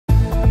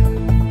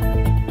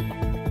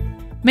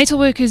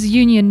Metalworkers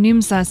Union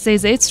NUMSA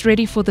says it's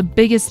ready for the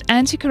biggest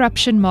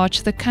anti-corruption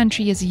march the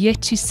country is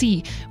yet to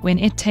see when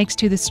it takes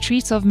to the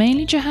streets of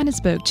mainly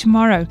Johannesburg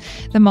tomorrow.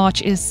 The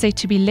march is set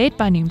to be led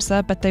by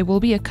NUMSA, but they will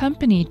be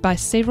accompanied by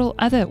several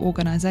other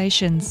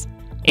organizations.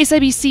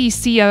 SABC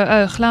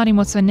COO Hlaudi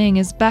Motsoeneng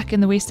is back in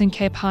the Western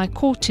Cape High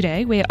Court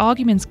today, where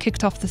arguments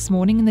kicked off this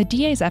morning in the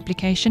DA's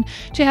application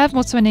to have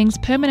Motsoeneng's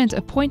permanent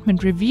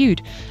appointment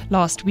reviewed.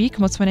 Last week,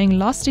 Motsoeneng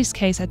lost his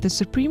case at the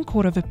Supreme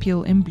Court of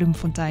Appeal in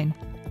Bloemfontein.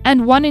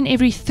 And 1 in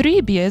every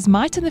 3 beers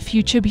might in the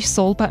future be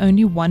sold by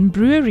only one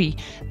brewery.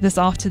 This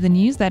after the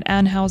news that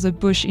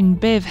Anheuser-Busch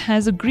InBev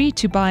has agreed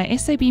to buy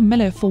SAB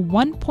Miller for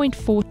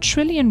 1.4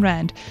 trillion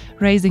rand,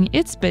 raising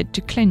its bid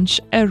to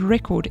clinch a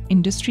record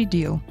industry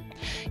deal.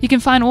 You can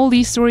find all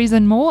these stories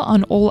and more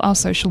on all our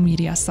social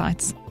media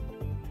sites.